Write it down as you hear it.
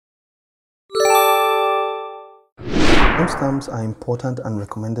Timestamps are important and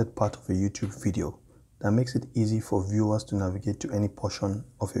recommended part of a YouTube video that makes it easy for viewers to navigate to any portion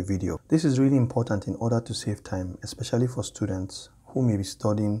of a video. This is really important in order to save time, especially for students who may be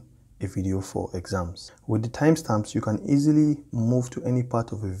studying a video for exams. With the timestamps, you can easily move to any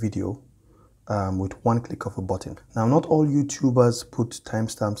part of a video with one click of a button. Now, not all YouTubers put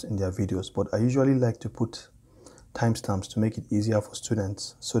timestamps in their videos, but I usually like to put timestamps to make it easier for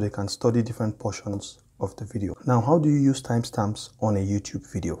students so they can study different portions of the video. Now, how do you use timestamps on a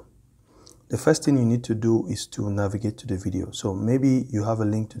YouTube video? The first thing you need to do is to navigate to the video. So maybe you have a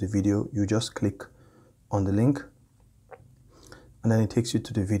link to the video, you just click on the link and then it takes you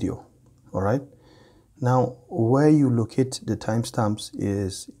to the video. All right. Now, where you locate the timestamps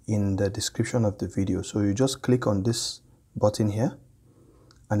is in the description of the video. So you just click on this button here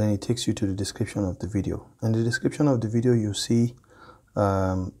and then it takes you to the description of the video. In the description of the video, you see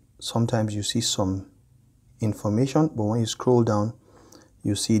sometimes you see some information, but when you scroll down,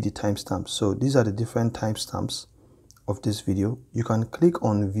 you see the timestamps. So these are the different timestamps of this video. You can click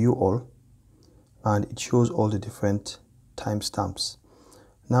on view all and it shows all the different timestamps.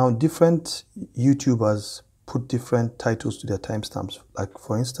 Now, different YouTubers put different titles to their timestamps. Like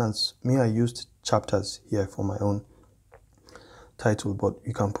for instance, me, I used chapters here for my own title, but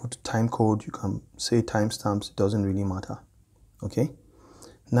you can put time code, you can say timestamps, it doesn't really matter. Okay.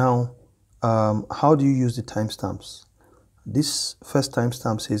 Now, how do you use the timestamps? This first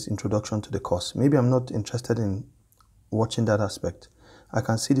timestamp says introduction to the course. Maybe I'm not interested in watching that aspect. I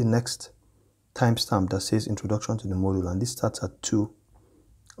can see the next timestamp that says introduction to the module, and this starts at 2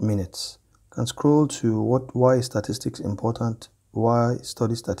 minutes. I can scroll to why is statistics important, why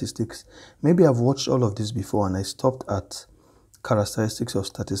study statistics. Maybe I've watched all of this before and I stopped at characteristics of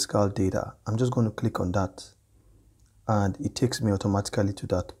statistical data. I'm just going to click on that and it takes me automatically to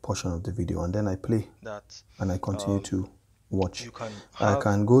that portion of the video, and then I play that and I continue to watch. I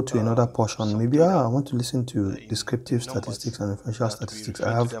can go to another portion. Maybe I want to listen to descriptive statistics and inferential statistics.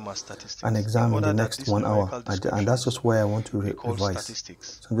 I have an exam in the next 1 hour and that's just where I want to revise.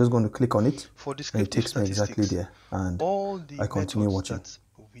 So I'm just going to click on it and it takes me exactly there and I continue watching.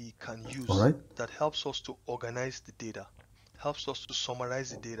 We can use all right, that helps us to organize the data, helps us to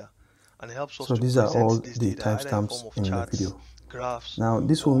summarize the data, and helps us so to these are all this the data timestamps in charts, the video. graphs, now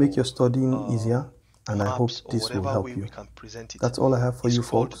this will make your studying easier, and I hope this will help you. That's all I have for you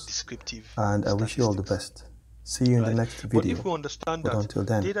folks, and I wish you all the best. See you in the next video. But if we understand that until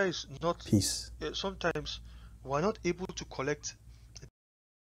then, data is not peace. Sometimes we're not able to collect